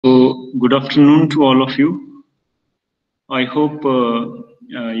good afternoon to all of you. I hope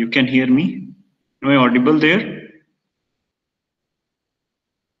you can hear me. Am I audible there?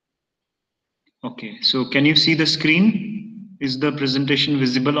 Okay, so can you see the screen? Is the presentation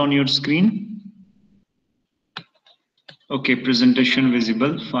visible on your screen? Okay, presentation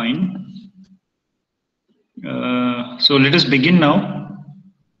visible, fine. So let us begin now.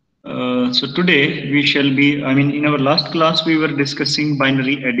 So today we shall be, in our last class we were discussing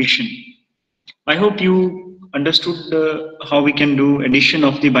binary addition. I hope you understood how we can do addition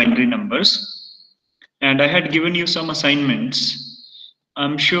of the binary numbers. And I had given you some assignments.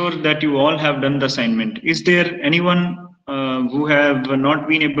 I'm sure that you all have done the assignment. Is there anyone who have not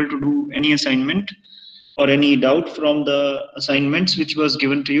been able to do any assignment or any doubt from the assignments which was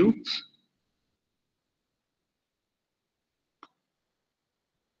given to you?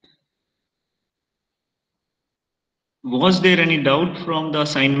 Was there any doubt from the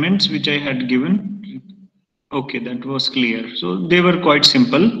assignments which I had given? Okay, that was clear. So they were quite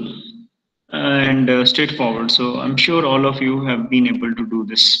simple and straightforward. So I'm sure all of you have been able to do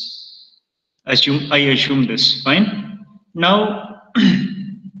this. I assume this. Fine. Now,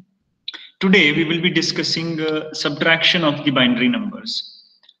 today we will be discussing subtraction of the binary numbers.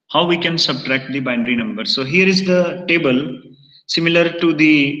 How we can subtract the binary numbers. So here is the table similar to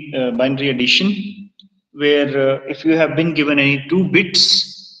the binary addition, where if you have been given any 2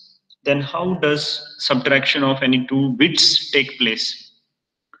 bits, then how does subtraction of any 2 bits take place?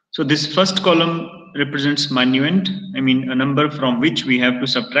 So this first column represents minuend, a number from which we have to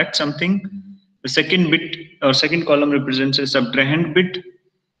subtract something. The second bit or second column represents a subtrahend bit,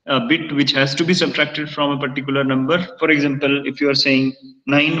 a bit which has to be subtracted from a particular number. For example, if you are saying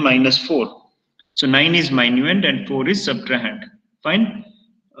 9 minus 4, so 9 is minuend and 4 is subtrahend. Fine.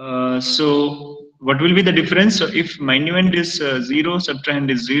 So what will be the difference? So if minuend is 0, subtrahend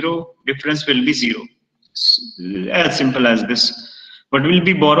is 0, difference will be 0. As simple as this. What will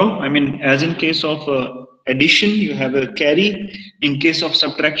be borrow? As in case of addition, you have a carry. In case of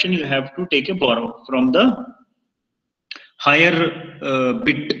subtraction, you have to take a borrow from the higher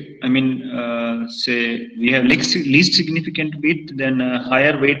bit. Say we have least significant bit, then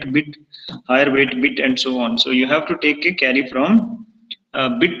higher weight bit, and so on. So you have to take a carry from a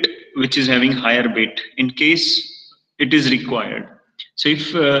bit which is having higher bit in case it is required. So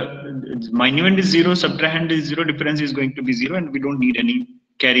if minuend is 0, subtrahend is 0, difference is going to be 0, and we don't need any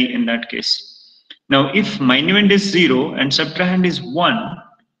carry in that case. Now, if minuend is 0 and subtrahend is 1,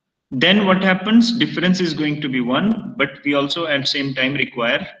 then what happens? Difference is going to be 1, but we also at the same time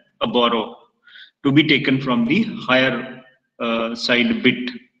require a borrow to be taken from the higher side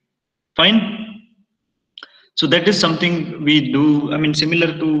bit. Fine. So that is something we do,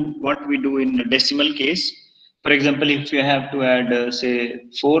 similar to what we do in the decimal case. For example, if you have to add, say,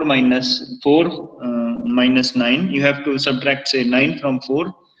 4 minus 9, you have to subtract, say, 9 from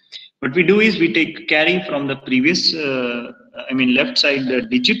 4. What we do is we take carry from the previous, left side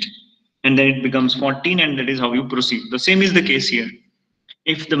digit, and then it becomes 14, and that is how you proceed. The same is the case here.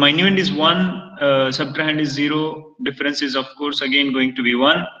 If the minuend is 1, subtrahend is 0, difference is of course again going to be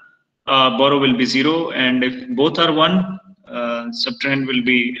 1. Borrow will be 0, and if both are 1, subtrahend will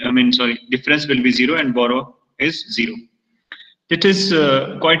be, difference will be 0 and borrow is 0. It is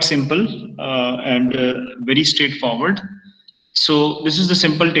quite simple and very straightforward. So this is the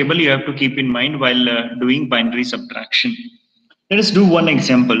simple table you have to keep in mind while doing binary subtraction. Let us do one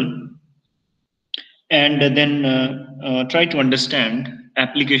example and then try to understand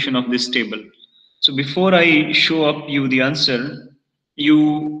application of this table. So before I show up you the answer,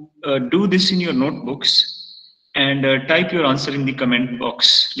 you do this in your notebooks and type your answer in the comment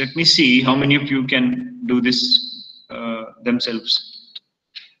box. Let me see how many of you can do this themselves.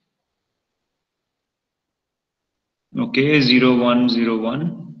 Okay,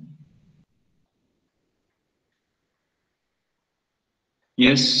 0101.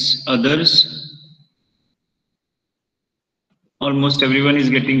 Yes, others. Almost everyone is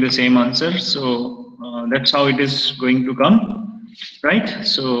getting the same answer, so that's how it is going to come, right?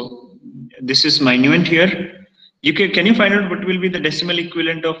 So this is minuend here. Can you find out what will be the decimal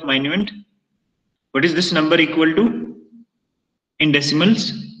equivalent of minuend? What is this number equal to in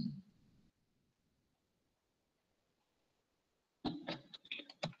decimals?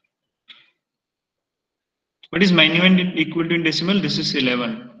 What is minuend equal to in decimal? This is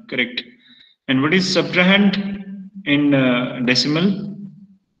 11, correct. And what is subtrahend in decimal?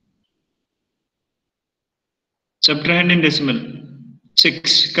 Subtrahend in decimal,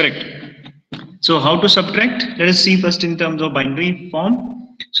 6, correct. So how to subtract? Let us see first in terms of binary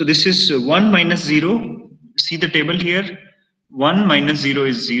form. So this is 1 minus 0. See the table here. 1 minus 0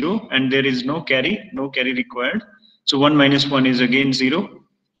 is 0, and there is no carry required. So 1 minus 1 is again 0,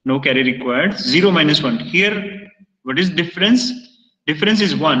 no carry required. 0 minus 1. Here, what is difference? Difference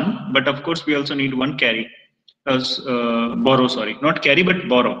is 1, but of course we also need 1 carry. Borrow, sorry, not carry, but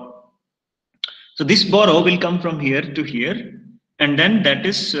borrow. So this borrow will come from here to here, and then that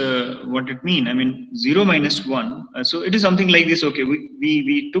is what it means. I mean, 0 minus 1. So it is something like this. Okay,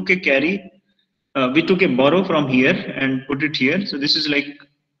 we took a carry, we took a borrow from here and put it here. So this is like,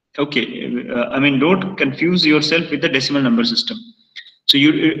 okay, I mean, don't confuse yourself with the decimal number system. So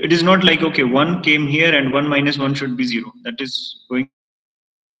it is not like, okay, 1 came here and 1 minus 1 should be 0. That is going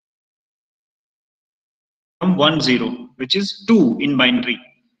from 1 0, which is 2 in binary.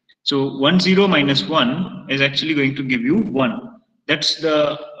 So 1 0 minus 1 is actually going to give you 1. That's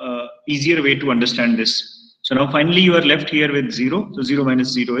the easier way to understand this. So now finally you are left here with 0. So 0 minus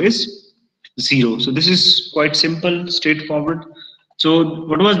 0 is 0. So this is quite simple, straightforward. So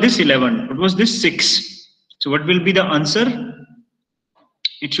what was this 11? What was this 6? So what will be the answer?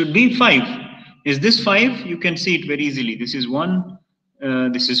 It should be 5. Is this 5? You can see it very easily. This is 1,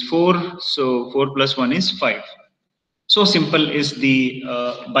 this is 4. So 4 plus 1 is 5. So simple is the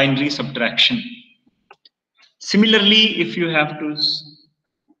binary subtraction. Similarly, if you have to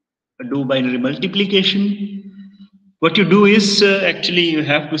do binary multiplication, what you do is actually you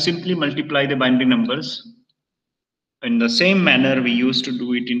have to simply multiply the binary numbers in the same manner we used to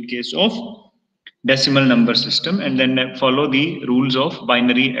do it in case of decimal number system, and then follow the rules of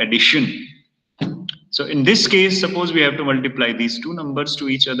binary addition. So in this case, suppose we have to multiply these two numbers to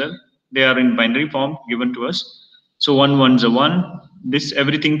each other. They are in binary form given to us. So 1 1's a 1. This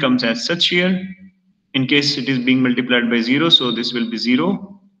everything comes as such here. In case it is being multiplied by 0, so this will be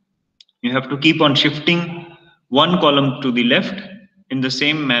 0. You have to keep on shifting one column to the left in the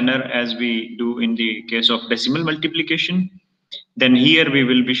same manner as we do in the case of decimal multiplication. Then here we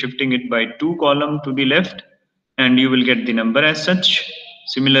will be shifting it by 2 column to the left, and you will get the number as such.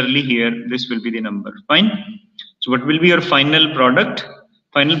 Similarly here, this will be the number. Fine. So what will be your final product?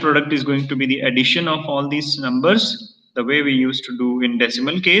 Final product is going to be the addition of all these numbers, the way we used to do in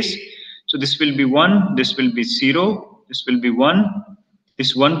decimal case. So this will be 1, this will be 0, this will be 1.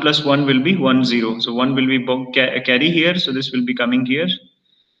 This 1 plus 1 will be 1 0. So 1 will be carry here, so this will be coming here.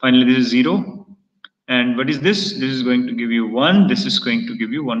 Finally, this is 0. And what is this? This is going to give you 1. This is going to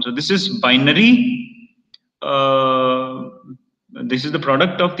give you 1. So this is binary. This is the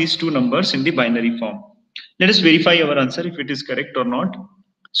product of these two numbers in the binary form. Let us verify our answer if it is correct or not.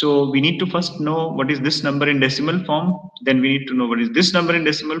 So we need to first know what is this number in decimal form. Then we need to know what is this number in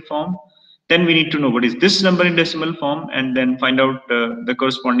decimal form. Then we need to know what is this number in decimal form, and then find out the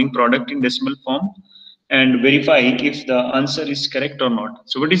corresponding product in decimal form and verify if the answer is correct or not.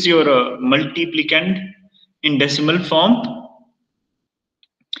 So what is your multiplicand in decimal form?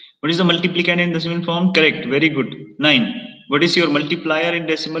 What is the multiplicand in decimal form? Correct, very good, 9. What is your multiplier in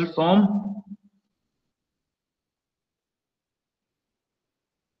decimal form?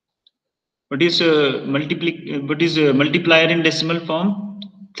 What is multiplier in decimal form?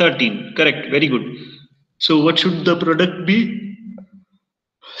 13. Correct. Very good. So what should the product be?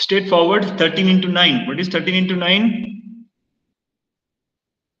 Straightforward. 13 into 9. What is 13 into 9?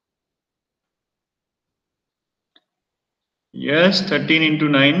 Yes, 13 into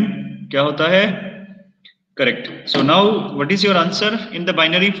 9. क्या होता है? Correct. So now what is your answer in the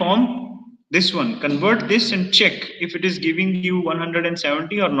binary form? This one. Convert this and check if it is giving you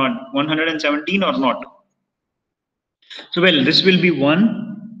 170 or not, 117 or not. So well, this will be 1.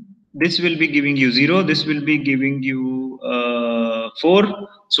 This will be giving you 0. This will be giving you 4.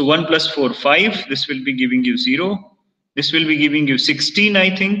 So 1 plus 4, 5. This will be giving you 0. This will be giving you 16,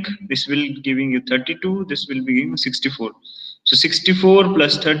 I think. This will be giving you 32. This will be giving 64. So 64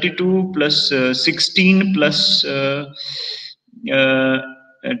 plus 32 plus 16 plus 4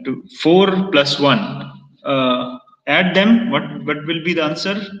 plus 1. Add them. What will be the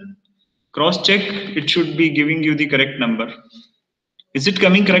answer? Cross check. It should be giving you the correct number. Is it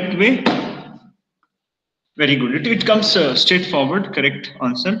coming correct way? Very good. It comes straightforward, correct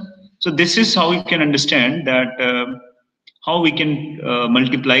answer. So this is how you can understand that how we can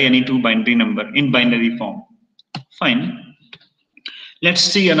multiply any two binary number in binary form. Fine. Let's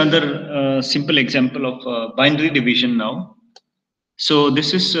see another simple example of binary division now. So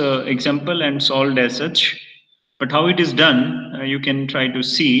this is example and solved as such. But how it is done, you can try to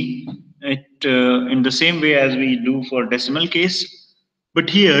see it in the same way as we do for decimal case. But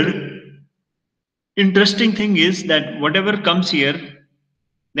here, interesting thing is that whatever comes here,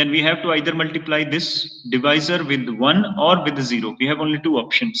 then we have to either multiply this divisor with 1 or with 0. We have only two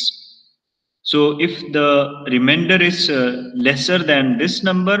options. So if the remainder is lesser than this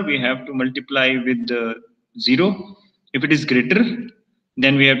number, we have to multiply with 0. If it is greater,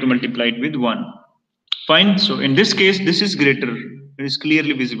 then we have to multiply it with 1. Fine. So in this case, this is greater. It is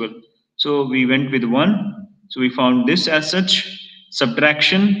clearly visible. So we went with 1. So we found this as such.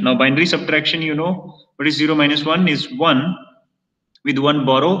 Subtraction. Now binary subtraction, you know, what is 0 minus 1 is 1 with 1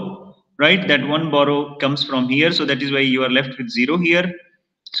 borrow, right? That 1 borrow comes from here. So that is why you are left with 0 here.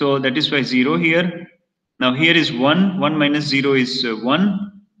 So that is why 0 here. Now here is 1. 1 minus 0 is 1.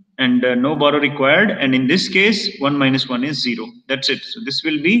 And no borrow required. And in this case, 1 minus 1 is 0. That's it. So this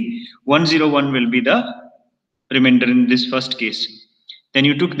will be 101 will be the remainder in this first case. Then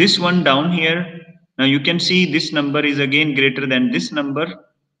you took this one down here. Now you can see this number is again greater than this number,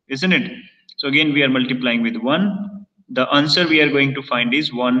 isn't it? So again we are multiplying with 1. The answer we are going to find is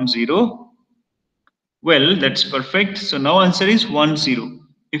 10. Well, that's perfect. So now answer is 10.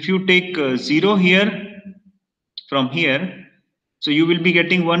 If you take 0 here from here, so you will be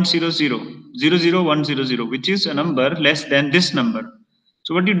getting 100, 00100, which is a number less than this number.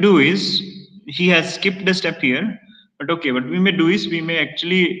 So what you do is, he has skipped a step here, but okay, what we may do is we may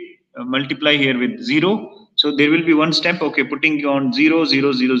actually multiply here with 0. So there will be one step, okay, putting on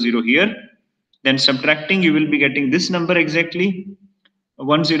 0000 here, then subtracting, you will be getting this number exactly,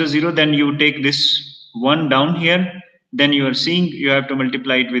 100. Then you take this 1 down here, then you are seeing you have to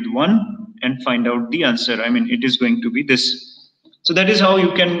multiply it with 1 and find out the answer. I mean, it is going to be this. So that is how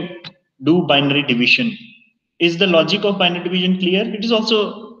you can do binary division. Is the logic of binary division clear? It is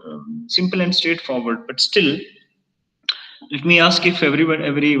also simple and straightforward, but still, let me ask if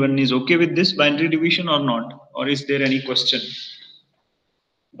everyone is okay with this binary division or not, or is there any question?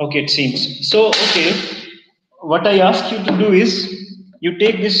 Okay, it seems. So, okay, what I ask you to do is, you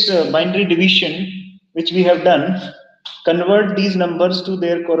take this binary division, which we have done, convert these numbers to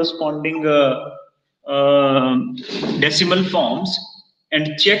their corresponding uh, decimal forms,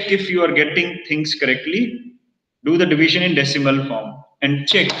 and check if you are getting things correctly. Do the division in decimal form and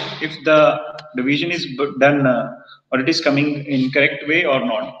check if the division is done or it is coming in correct way or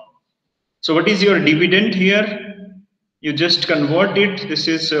not. So what is your dividend here? You just convert it. This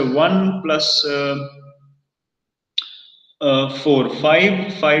is 1 plus 4,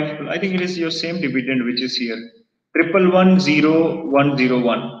 5, 5. I think it is your same dividend which is here.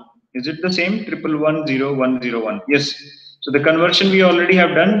 1110101. Is it the same? 1110101. Yes. So the conversion we already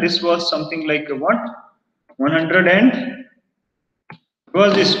have done. This was something like what? 100 and what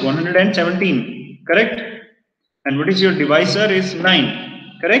was this? 117. Correct? And what is your divisor is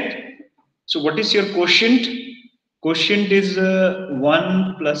 9. Correct? So what is your quotient? Quotient is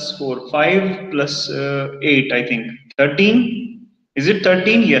 1 plus 4, 5 plus 8, I think. 13. Is it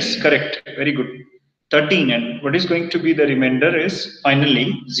 13? Yes, correct. Very good. 13. And what is going to be the remainder is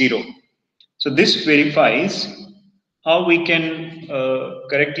finally 0. So this verifies how we can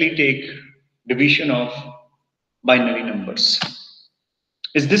correctly take division of binary numbers.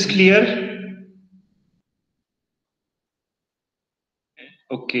 Is this clear?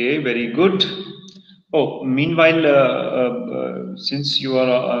 Okay, very good. Oh, meanwhile, since you all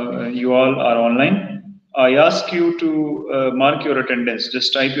are online, I ask you to mark your attendance.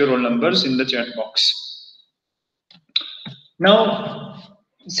 Just type your roll numbers in the chat box. Now,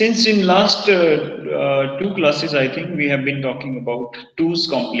 since in last 2 classes, I think we have been talking about 2's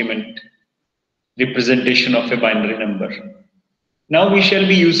complement representation of a binary number. Now we shall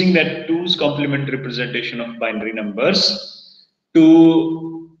be using that 2's complement representation of binary numbers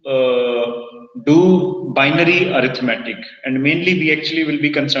to do binary arithmetic, and mainly we actually will be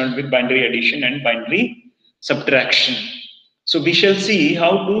concerned with binary addition and binary subtraction. So we shall see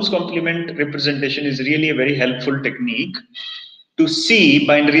how 2's complement representation is really a very helpful technique to see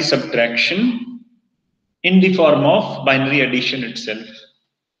binary subtraction in the form of binary addition itself.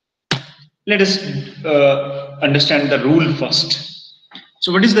 Let us understand the rule first.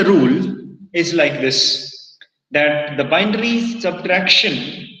 So what is the rule? Is like this, that the binary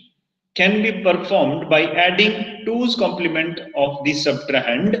subtraction can be performed by adding 2's complement of the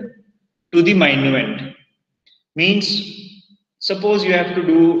subtrahend to the minuend. Means, suppose you have to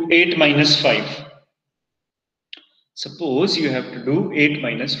do 8 minus 5. Suppose you have to do 8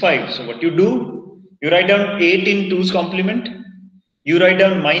 minus 5. So what you do? You write down 8 in 2's complement. You write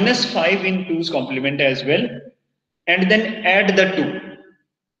down minus 5 in 2's complement as well. And then add the 2.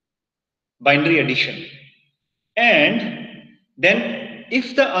 Binary addition. And then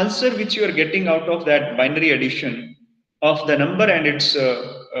if the answer which you are getting out of that binary addition of the number and its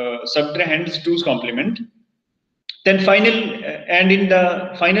subtrahend's 2's complement, then and in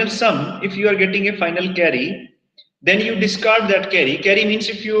the final sum, if you are getting a final carry, then you discard that carry. Carry means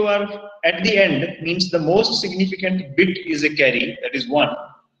if you are at the end means the most significant bit is a carry, that is 1.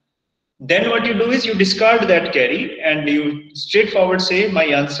 Then what you do is you discard that carry and you straightforward say my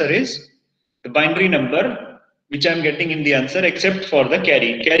answer is the binary number which I am getting in the answer except for the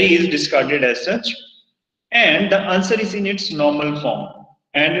carry. Carry is discarded as such and the answer is in its normal form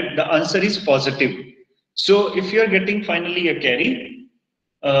and the answer is positive. So if you are getting finally a carry,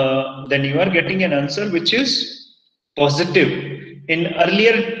 then you are getting an answer which is positive. In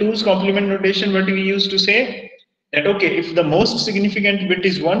earlier 2's complement notation, what we used to say that okay, if the most significant bit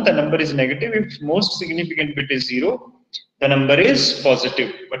is 1, the number is negative. If most significant bit is 0, the number is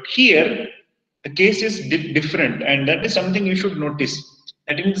positive. But here, the case is different, and that is something you should notice.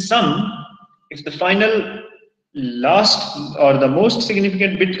 That in the sum, if the final last or the most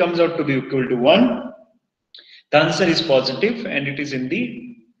significant bit comes out to be equal to 1, the answer is positive, and it is in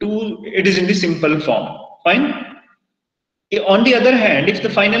the simple form. Fine. On the other hand, if the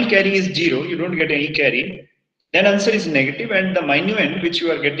final carry is 0, you don't get any carry, then answer is negative and the minuend which you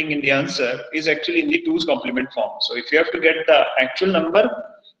are getting in the answer is actually in the 2's complement form. So if you have to get the actual number,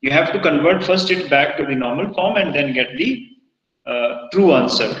 you have to convert first it back to the normal form and then get the true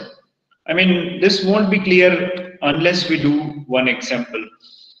answer. I mean, this won't be clear unless we do one example.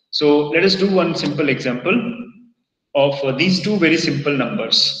 So let us do one simple example of these two very simple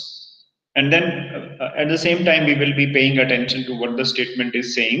numbers. And then at the same time, we will be paying attention to what the statement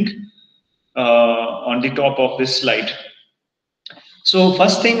is saying on the top of this slide. So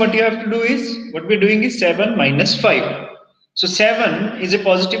first thing what you have to do is, what we're doing is 7 minus 5. So 7 is a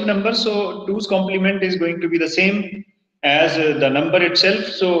positive number, so 2's complement is going to be the same as the number itself.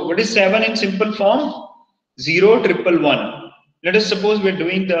 So what is 7 in simple form? 0, 111. Let us suppose we're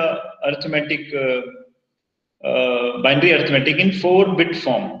doing the arithmetic, binary arithmetic in 4-bit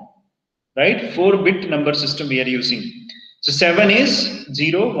form. Right, 4-bit number system we are using. So 7 is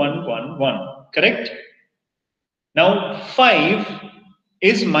 0, 1, 1, 1. Correct? Now 5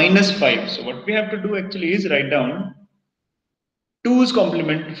 is minus 5. So what we have to do actually is write down 2's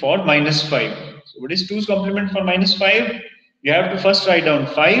complement for minus 5. So what is 2's complement for minus 5? You have to first write down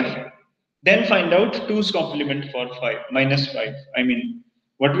 5, then find out 2's complement for minus 5. I mean,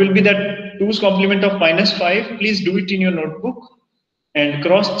 what will be that 2's complement of minus 5? Please do it in your notebook. And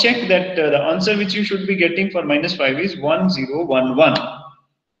cross check that the answer which you should be getting for minus 5 is 1011.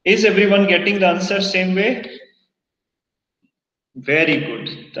 Is everyone getting the answer same way? Very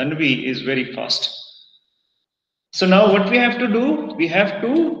good. Tanvi is very fast. So now what we have to do? We have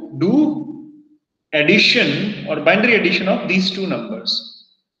to do addition or binary addition of these two numbers.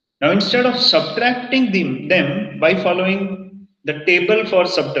 Now instead of subtracting them by following the table for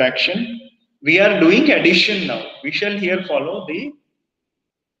subtraction, we are doing addition now. We shall here follow the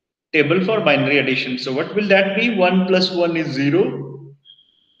table for binary addition. So what will that be? 1 plus 1 is 0.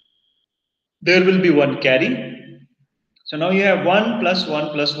 There will be 1 carry. So now you have 1 plus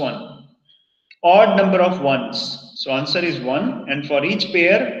 1 plus 1. Odd number of ones. So answer is 1. And for each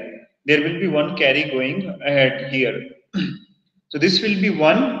pair, there will be 1 carry going ahead here. So this will be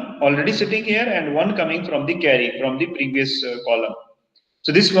 1 already sitting here and 1 coming from the carry from the previous column.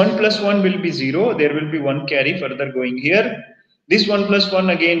 So this 1 plus 1 will be 0. There will be 1 carry further going here. This 1 plus 1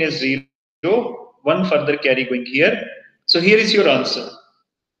 again is 0, 1 further carry going here. So here is your answer.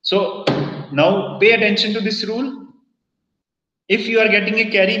 So now pay attention to this rule. If you are getting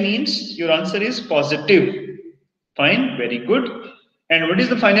a carry means your answer is positive. Fine, very good. And what is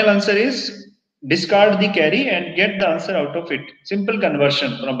the final answer is? Discard the carry and get the answer out of it. Simple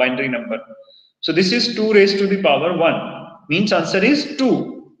conversion from binary number. So this is 2 raised to the power 1. Means answer is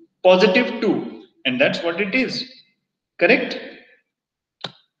 2. Positive 2. And that's what it is. Correct?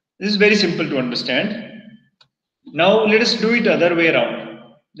 This is very simple to understand. Now let us do it other way around.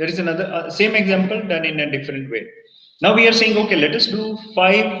 There is another same example done in a different way. Now we are saying, okay, let us do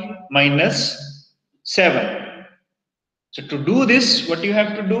 5 minus 7. So to do this, what you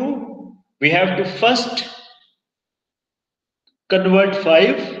have to do? We have to first convert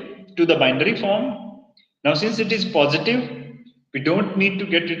 5 to the binary form. Now since it is positive, we don't need to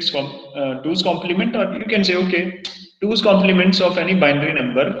get its 2's complement, or you can say, okay, 2's complements of any binary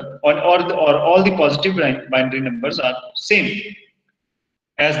number or all the positive binary numbers are same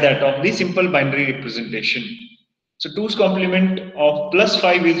as that of the simple binary representation. So 2's complement of plus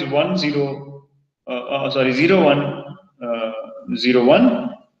 5 is 0, 0, 1.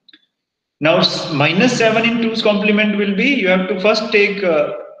 Now minus 7 in 2's complement will be, you have to first take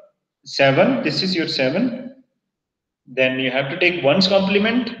 7, this is your 7. Then you have to take 1's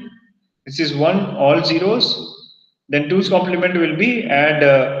complement. This is 1, all zeros. Then 2's complement will be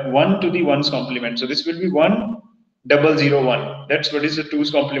add 1 to the 1's complement. So this will be 1, 001. That's what is the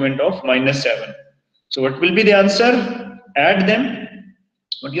 2's complement of minus 7. So what will be the answer? Add them.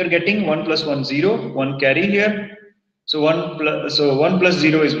 What you're getting, 1 plus 1 0, 1 carry here. So 1 plus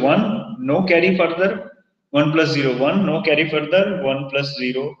 0 is 1, no carry further. 1 plus 0 1, no carry further. 1 plus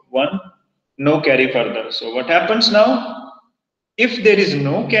 0 1, no carry further. So what happens now? If there is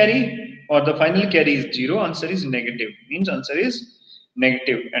no carry or the final carry is 0, answer is negative. Means answer is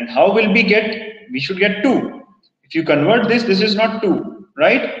negative. And how will we get? We should get 2. If you convert this, this is not 2,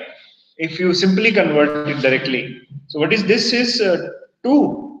 right? If you simply convert it directly. So what is this is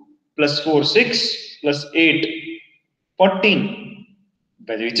 2 plus 4, 6 plus 8, 14,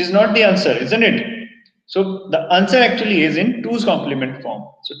 which is not the answer, isn't it? So the answer actually is in 2's complement form.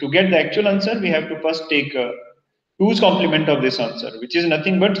 So to get the actual answer, we have to first take 2's complement of this answer, which is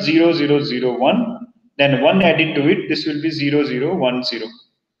nothing but 0001. Then 1 added to it, this will be 0010,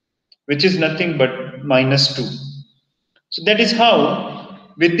 which is nothing but minus 2. So that is how,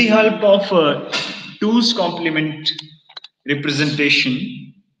 with the help of 2's complement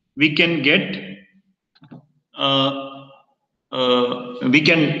representation, we can get uh, we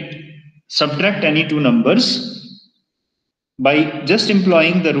can subtract any two numbers by just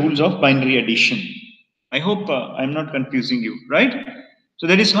employing the rules of binary addition. I hope I'm not confusing you, right? So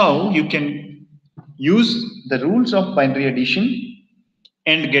that is how you can use the rules of binary addition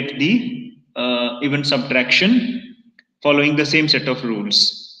and get the even subtraction following the same set of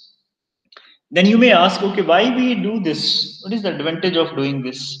rules. Then you may ask, okay, why we do this? What is the advantage of doing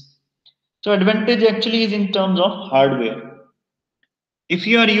this? So advantage actually is in terms of hardware. If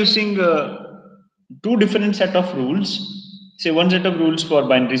you are using two different set of rules, say one set of rules for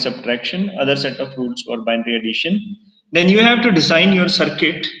binary subtraction, other set of rules for binary addition, then you have to design your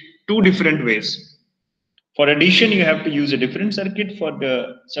circuit two different ways. For addition, you have to use a different circuit. For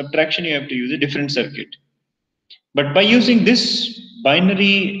the subtraction, you have to use a different circuit. But by using this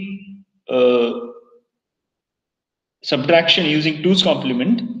binary subtraction using 2's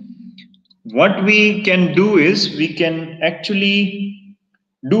complement, what we can do is we can actually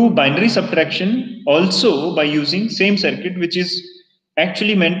do binary subtraction also by using same circuit, which is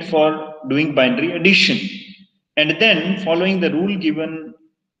actually meant for doing binary addition. And then following the rule given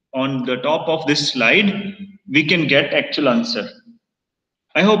on the top of this slide, we can get actual answer.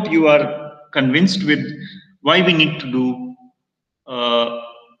 I hope you are convinced with why we need to do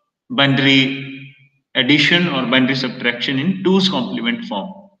binary addition or binary subtraction in 2's complement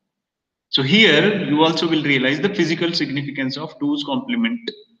form. So here you also will realize the physical significance of 2's complement.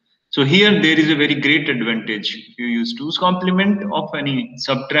 So here there is a very great advantage. If you use 2's complement of any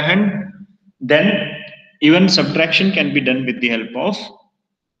subtrahend, then even subtraction can be done with the help of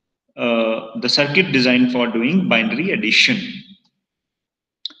the circuit designed for doing binary addition.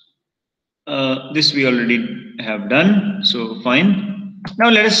 This we already have done, so fine. Now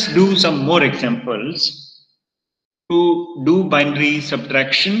let us do some more examples to do binary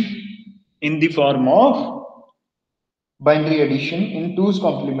subtraction in the form of binary addition in 2's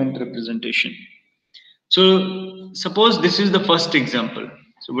complement representation. So suppose this is the first example.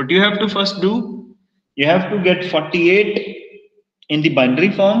 So what you have to first do, you have to get 48 in the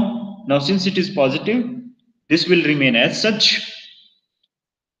binary form. Now since it is positive, this will remain as such.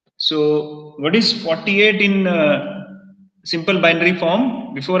 So what is 48 in simple binary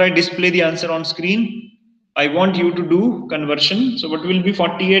form? Before I display the answer on screen, I want you to do conversion. So what will be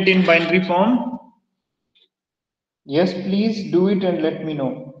 48 in binary form? Yes, please do it and let me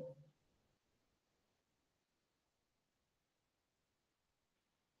know.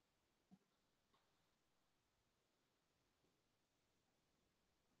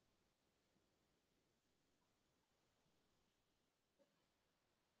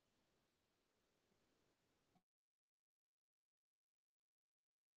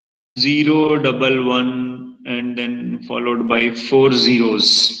 011 and then followed by 4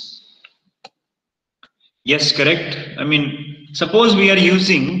 zeros. Yes, correct. I mean, suppose we are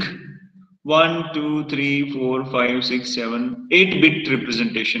using 1, 2, 3, 4, 5, 6, 7, 8-bit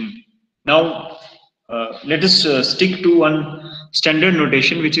representation. Now, let us stick to one standard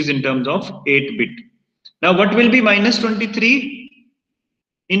notation, which is in terms of 8-bit. Now, what will be minus 23?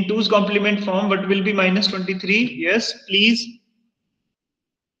 In 2's complement form, what will be minus 23? Yes, please.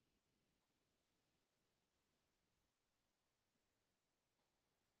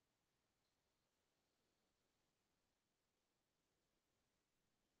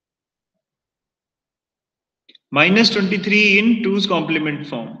 Minus 23 in 2's complement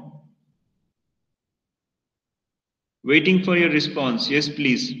form. Waiting for your response. Yes,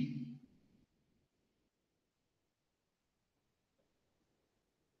 please.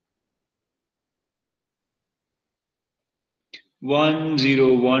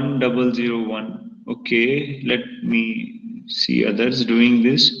 101,001. Okay, let me see others doing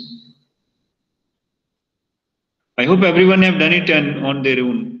this. I hope everyone have done it on their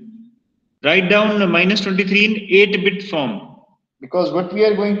own. Write down minus 23 in 8-bit form, because what we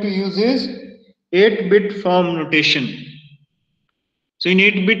are going to use is 8-bit form notation. So in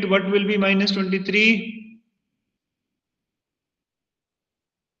 8-bit, what will be minus 23?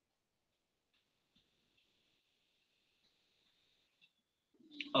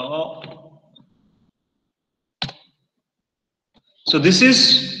 So this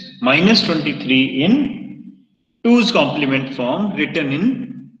is minus 23 in 2's complement form written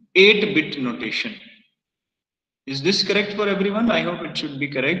in 8-bit notation. Is this correct for everyone? I hope it should be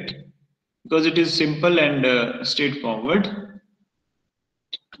correct, because it is simple and straightforward.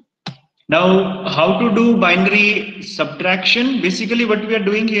 Now, how to do binary subtraction? Basically, what we are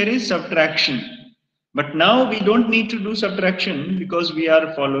doing here is subtraction. But now we don't need to do subtraction because we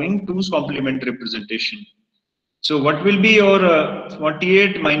are following 2's complement representation. So what will be your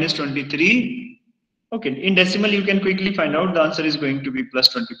 48 minus 23? Okay, in decimal you can quickly find out the answer is going to be plus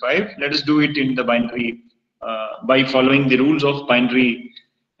 25. Let us do it in the binary by following the rules of binary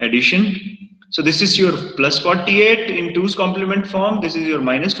addition. So this is your plus 48 in 2's complement form. This is your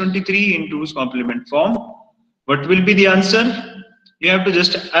minus 23 in 2's complement form. What will be the answer? You have to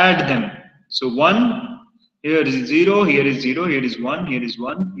just add them. So 1, here is 0, here is 0, here is 1, here is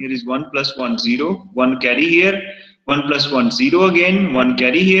 1, here is 1 plus 1, 0, 1 carry here, 1 plus 1, 0 again, 1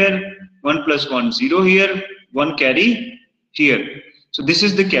 carry here, 1 plus 1, 0 here, 1 carry here. So this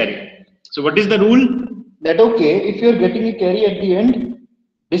is the carry. So what is the rule? That okay, if you are getting a carry at the end,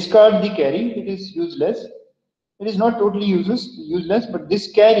 discard the carry, it is useless. It is not totally useless, but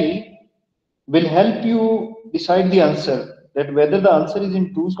this carry will help you decide the answer, that whether the answer is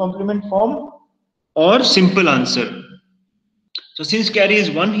in 2's complement form or simple answer. So since carry is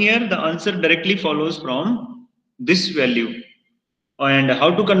 1 here, the answer directly follows from this value. And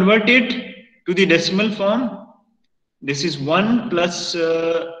how to convert it to the decimal form? This is 1 plus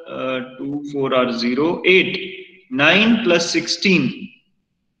 2, 4 are 0, 8, 9 plus 16,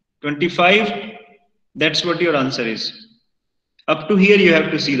 25. That's what your answer is. Up to here you have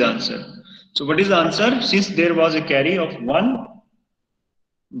to see the answer. So what is the answer? Since there was a carry of 1,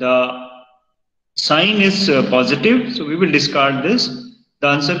 the sign is positive, so we will discard this. The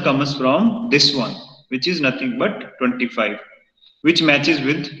answer comes from this one, which is nothing but 25, which matches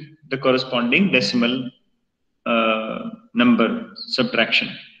with the corresponding decimal number subtraction.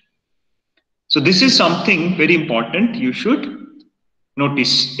 So this is something very important you should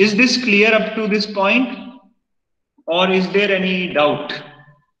notice. Is this clear up to this point, or is there any doubt?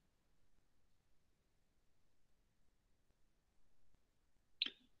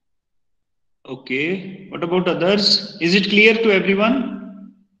 Okay, what about others? Is it clear to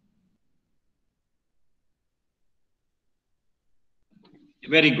everyone?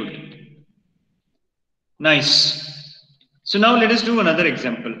 Very good. Nice. So now let us do another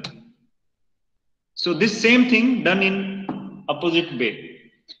example. So this same thing done in opposite way.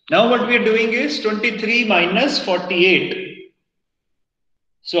 Now what we are doing is 23 minus 48.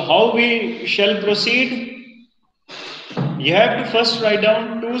 So how we shall proceed? You have to first write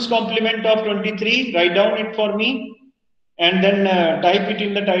down 2's complement of 23. Write down it for me, and then type it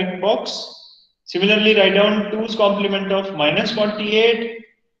in the type box. Similarly, write down 2's complement of minus 48.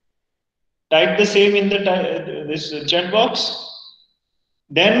 Type the same in the this chat box.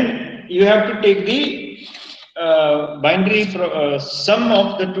 Then you have to take the binary sum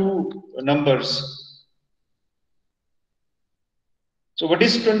of the two numbers. So what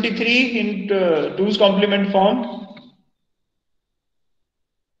is 23 in 2's complement form?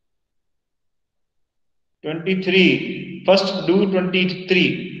 23. First do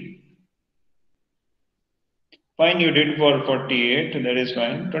 23. Fine, you did for 48. That is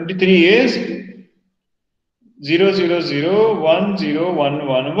fine. 23 is 0, 0, 0, 1, 0, 1,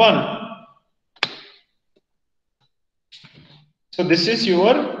 1, 1. So this is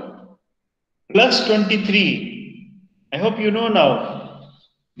your plus 23. I hope you know now,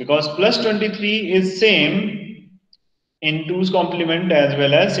 because plus 23 is same in 2's complement as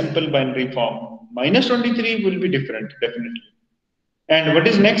well as simple binary form. Minus 23 will be different, definitely. And what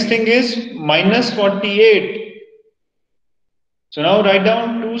is next thing is minus 48. So now write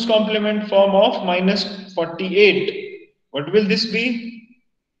down 2's complement form of minus 48. What will this be?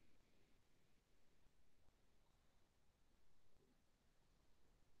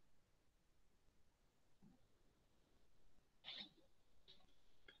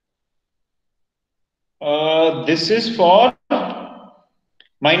 This is for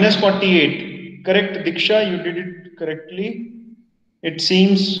minus 48. Correct, Diksha, you did it correctly. It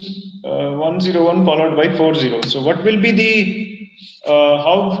seems 101 followed by 40. So what will be the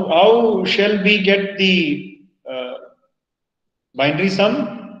how shall we get the binary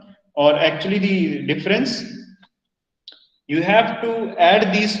sum, or actually the difference? You have to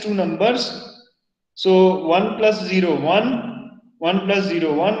add these two numbers. So 1 plus 0, 1, 1 plus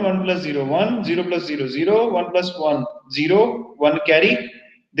 0, 1, 1 plus 0, 1, 0 plus 0, 0, 1 plus 1, 0, 1 carry.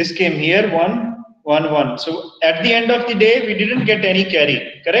 This came here, 1, 1, 1. So at the end of the day, we didn't get any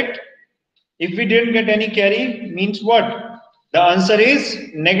carry, correct? If we didn't get any carry, means what? The answer is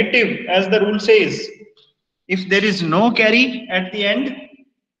negative, as the rule says. If there is no carry at the end,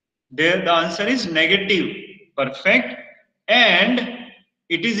 there the answer is negative. Perfect. And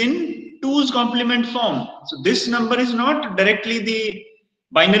it is in 2's complement form. So this number is not directly the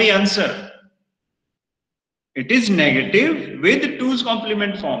binary answer. It is negative with 2's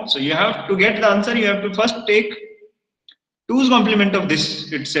complement form. So you have to get the answer, you have to first take 2's complement of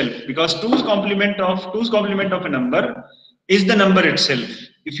this itself, because 2's complement of a number is the number itself.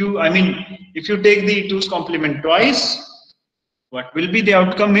 If you take the 2's complement twice, what will be the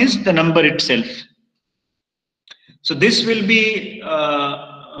outcome is the number itself. So this will be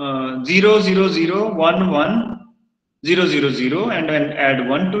 0, 0, 0, 1, 1, 0, 0, 0, and then add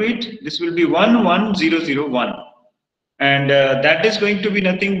 1 to it. This will be 1, 1, 0, 0, 1. And that is going to be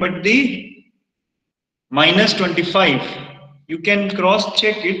nothing but the minus 25. You can cross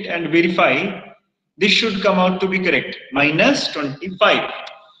check it and verify. This should come out to be correct. Minus 25.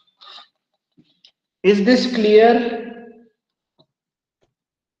 Is this clear?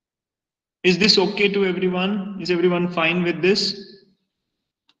 Is this okay to everyone? Is everyone fine with this?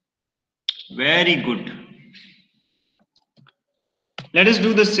 Very good. Let us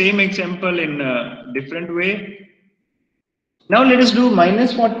do the same example in a different way. Now let us do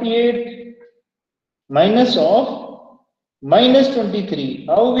minus 48 minus of minus 23.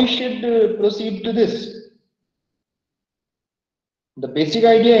 How we should proceed to this? The basic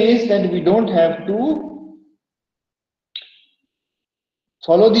idea is that we don't have to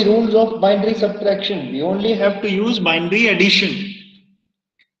follow the rules of binary subtraction. We only have to use binary addition.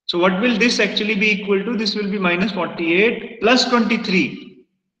 So what will this actually be equal to? This will be minus 48 plus 23.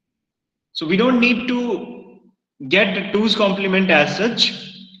 So we don't need to get 2's complement as such.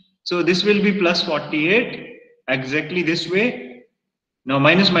 So this will be plus 48 exactly this way. Now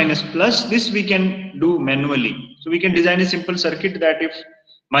minus minus plus, this we can do manually. So we can design a simple circuit that if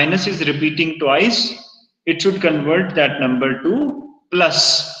minus is repeating twice, it should convert that number to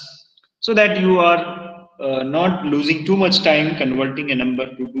plus, so that you are not losing too much time converting a number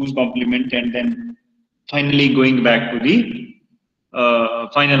to 2's complement and then finally going back to the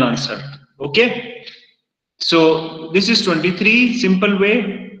final answer. Okay. So this is 23, simple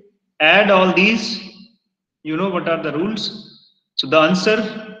way. Add all these. You know what are the rules. So the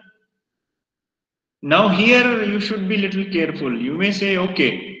answer, now here you should be little careful. You may say,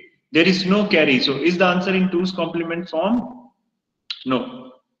 okay, there is no carry. So is the answer in 2's complement form?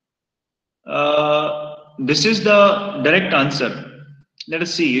 No. This is the direct answer. Let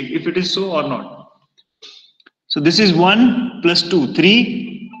us see if it is so or not. So this is 1 plus 2,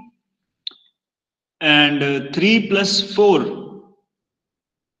 3. And 3 plus 4,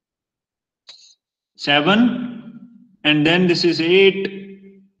 7. And then this is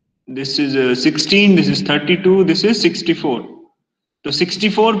 8. This is 16. This is 32. This is 64. So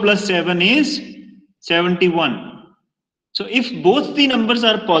 64 plus 7 is 71. So if both the numbers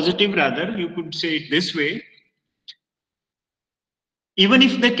are positive, rather, you could say it this way. Even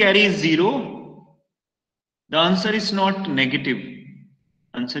if the carry is 0, the answer is not negative.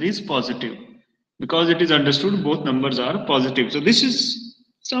 Answer is positive, because it is understood both numbers are positive. So this is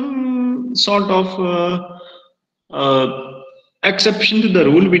some sort of exception to the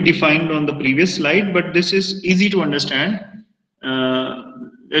rule we defined on the previous slide, but this is easy to understand.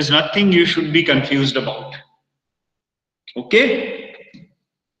 There's nothing you should be confused about. Okay.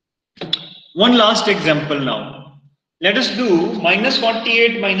 One last example now. Let us do minus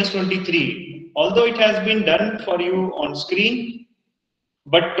 48 minus 23. Although it has been done for you on screen,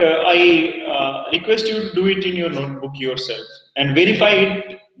 but I request you to do it in your notebook yourself and verify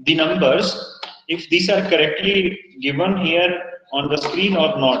the numbers if these are correctly given here on the screen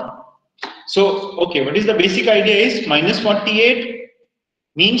or not. So, okay, what is the basic idea is minus 48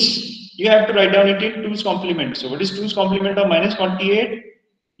 means you have to write down it in 2's complement. So what is 2's complement of minus 48?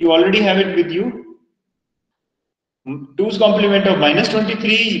 You already have it with you. 2's complement of minus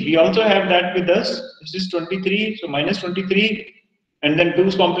 23, we also have that with us. This is 23, so minus 23, and then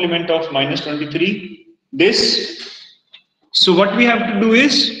 2's complement of minus 23. This. So what we have to do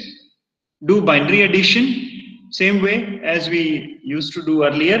is do binary addition. same way as we used to do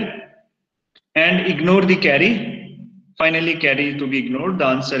earlier, and ignore the carry. Finally, carry to be ignored. The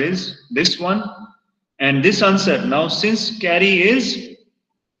answer is this one. And this answer, now since carry is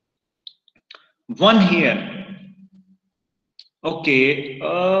 1 here, okay,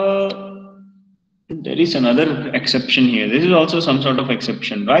 there is another exception here. This is also some sort of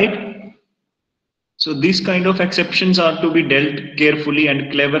exception, right? So these kind of exceptions are to be dealt carefully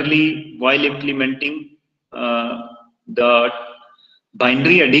and cleverly while implementing the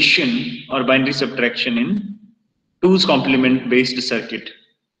binary addition or binary subtraction in 2's complement based circuit.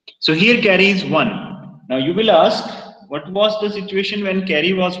 So here carry is 1. Now you will ask, what was the situation when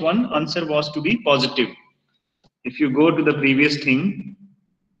carry was 1? Answer was to be positive. If you go to the previous thing,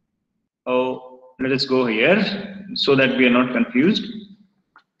 let us go here so that we are not confused.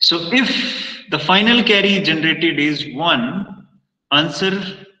 So if the final carry generated is 1, answer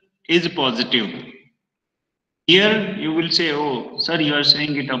is positive. Here you will say, oh, sir, you are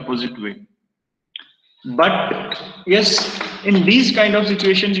saying it opposite way. But yes, in these kind of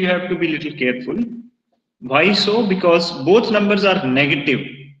situations, you have to be little careful. Why so? Because both numbers are negative.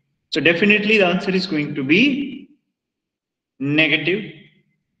 So definitely the answer is going to be negative.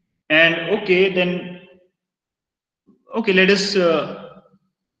 And okay, then, okay, let us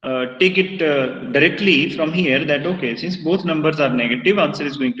take it directly from here that, okay, since both numbers are negative, answer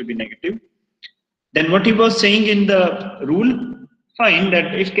is going to be negative. Then what he was saying in the rule, find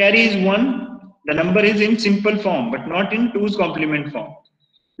that if carry is 1, the number is in simple form, but not in 2's complement form.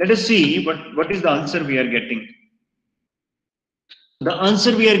 Let us see what is the answer we are getting. The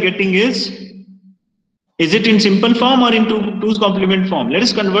answer we are getting is it in simple form or in 2's complement form? Let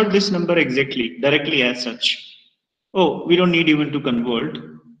us convert this number exactly, directly as such. Oh, we don't need even to convert.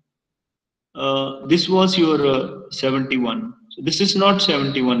 This was your 71. So this is not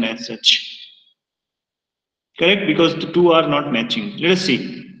 71 as such. Correct? Because the two are not matching. Let us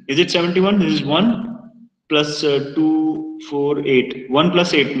see. Is it 71? This is 1 plus 2, 4, 8. 1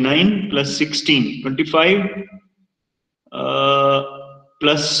 plus 8, 9 plus 16, 25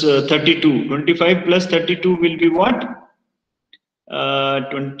 plus 32. 25 plus 32 will be what?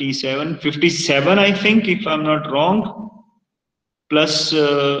 27, 57, I think, if I'm not wrong. Plus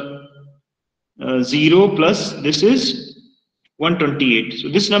 0 plus this is 128. So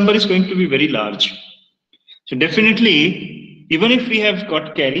this number is going to be very large. So definitely, even if we have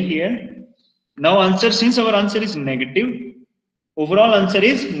got carry here, now answer, since our answer is negative, overall answer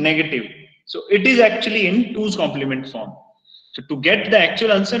is negative. So it is actually in 2's complement form. So to get the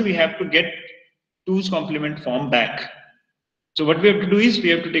actual answer, we have to get 2's complement form back. So what we have to do is we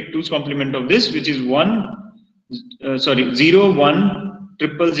have to take 2's complement of this, which is 0, 1, 000,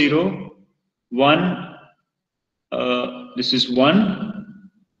 1, this is 1,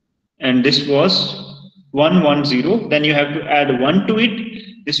 and this was 1, 1, 0. Then you have to add 1 to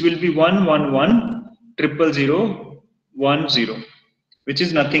it. This will be 1, 1, 1, 000, 1, 0, which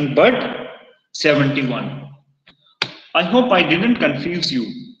is nothing but 71. I hope I didn't confuse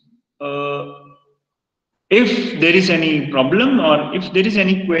you. If there is any problem or if there is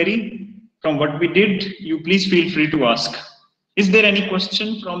any query from what we did, you please feel free to ask. Is there any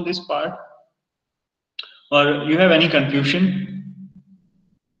question from this part? Or you have any confusion?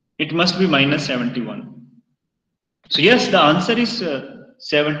 It must be minus 71. So yes, the answer is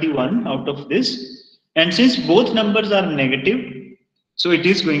 71 out of this. And since both numbers are negative, so it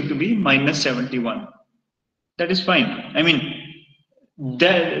is going to be minus 71. That is fine. I mean,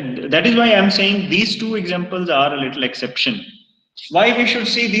 that is why I'm saying these two examples are a little exception. Why we should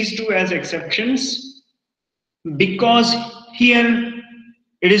see these two as exceptions? Because here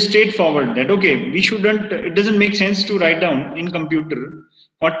it is straightforward that, okay, we shouldn't, it doesn't make sense to write down in computer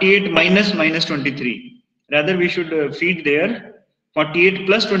 48 minus 23. Rather, we should feed there 48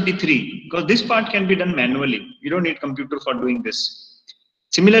 plus 23, because this part can be done manually. You don't need computer for doing this.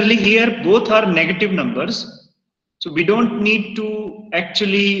 Similarly, here both are negative numbers. So we don't need to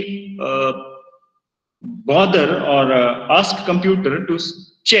actually bother or ask computer to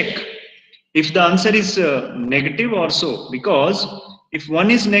check if the answer is negative or so, because if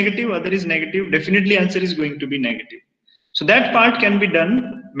one is negative, other is negative, definitely answer is going to be negative. So that part can be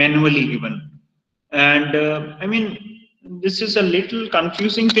done manually even. And I mean, this is a little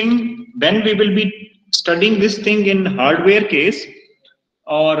confusing thing when we will be studying this thing in hardware case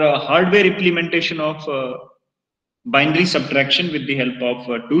or hardware implementation of binary subtraction with the help of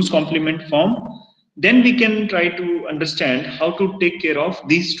 2's complement form. Then we can try to understand how to take care of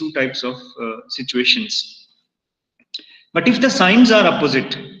these two types of situations. But if the signs are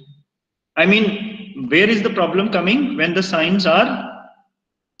opposite, I mean, where is the problem coming? When the signs are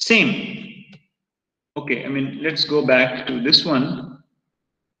same. Okay, I mean, let's go back to this one.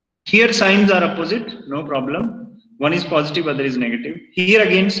 Here signs are opposite, no problem. One is positive, other is negative. Here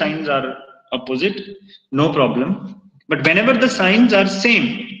again signs are opposite, no problem. But whenever the signs are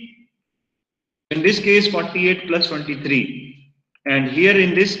same, in this case 48 plus 23, and here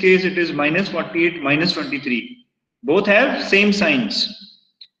in this case it is minus 48 minus 23, both have same signs,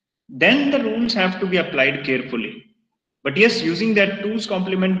 then the rules have to be applied carefully. But yes, using that 2's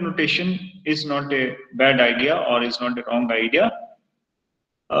complement notation is not a bad idea or is not a wrong idea.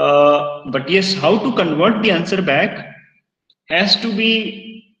 But yes, how to convert the answer back has to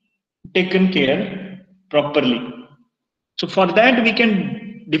be taken care properly. So for that, we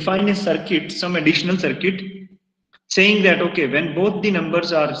can define a circuit, some additional circuit, saying that, okay, when both the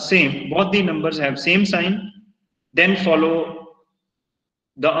numbers are same, both the numbers have same sign, then follow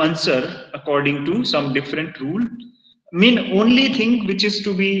the answer according to some different rule. I mean, only thing which is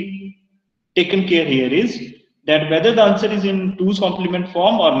to be taken care here is that whether the answer is in 2's complement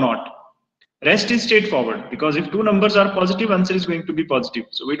form or not. Rest is straightforward, because if two numbers are positive, answer is going to be positive.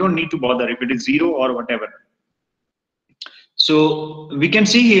 So we don't need to bother if it is 0 or whatever. So we can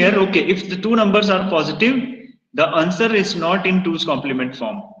see here, okay, if the two numbers are positive, the answer is not in 2's complement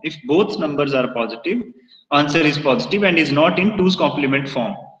form. If both numbers are positive, answer is positive and is not in 2's complement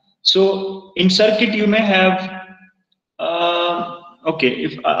form. So in circuit, you may have, okay,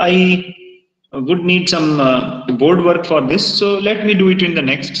 if I would need some board work for this, so let me do it in the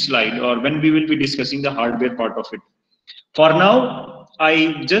next slide or when we will be discussing the hardware part of it. For now,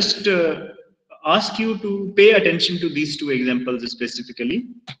 I just ask you to pay attention to these two examples specifically.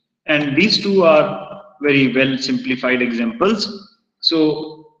 And these two are very well simplified examples.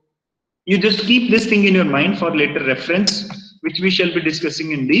 So you just keep this thing in your mind for later reference, which we shall be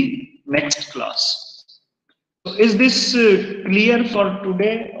discussing in the next class. So is this clear for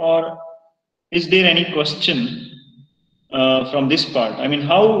today, or is there any question from this part? I mean,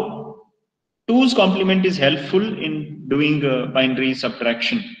 how 2's complement is helpful in doing binary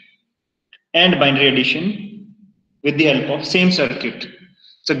subtraction and binary addition with the help of same circuit.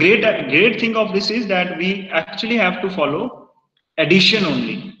 So great thing of this is that we actually have to follow addition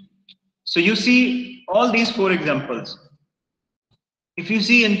only. So you see all these four examples. If you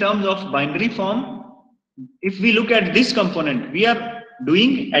see in terms of binary form, if we look at this component, we are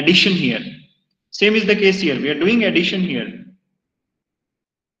doing addition here. Same is the case here. We are doing addition here.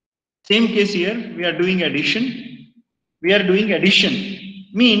 Same case here. We are doing addition. We are doing addition.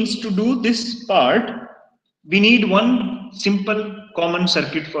 Means to do this part, we need one simple common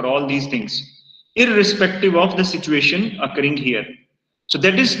circuit for all these things, irrespective of the situation occurring here. So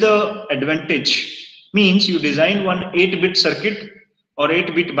that is the advantage. Means you design one 8-bit circuit or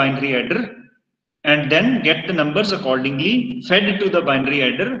 8-bit binary adder and then get the numbers accordingly fed to the binary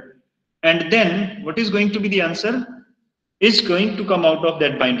adder, and then what is going to be the answer is going to come out of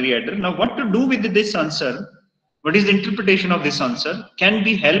that binary adder. Now what to do with this answer, what is the interpretation of this answer, can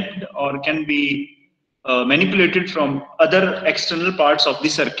be helped or can be manipulated from other external parts of the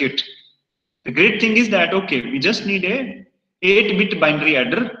circuit. The great thing is that, okay, we just need a 8-bit binary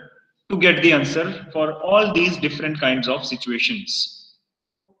adder to get the answer for all these different kinds of situations.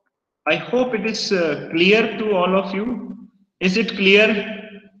 I hope it is clear to all of you. Is it clear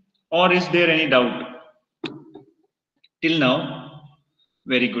or is there any doubt till now?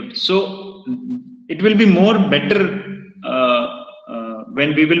 Very good. So it will be more better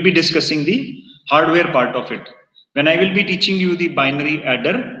when we will be discussing the hardware part of it. When I will be teaching you the binary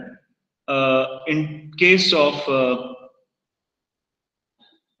adder, in case of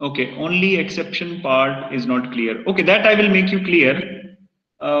okay, only exception part is not clear. Okay, that I will make you clear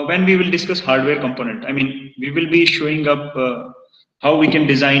when we will discuss hardware component. I mean, we will be showing up how we can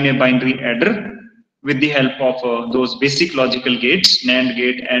design a binary adder with the help of those basic logical gates, NAND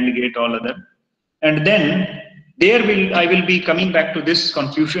gate, AND gate, all other. And then I will be coming back to this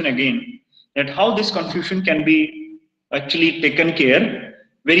confusion again, that how this confusion can be actually taken care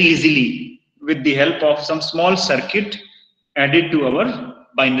very easily with the help of some small circuit added to our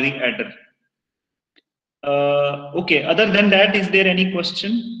binary adder. Okay, other than that, is there any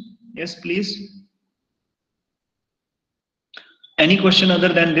question? Yes, please. Any question other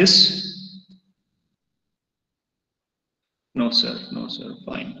than this? No, sir. No, sir.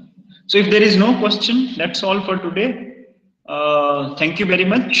 Fine. So if there is no question, that's all for today. Thank you very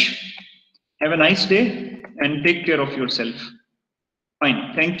much. Have a nice day and take care of yourself.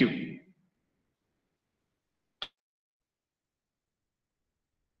 Fine. Thank you.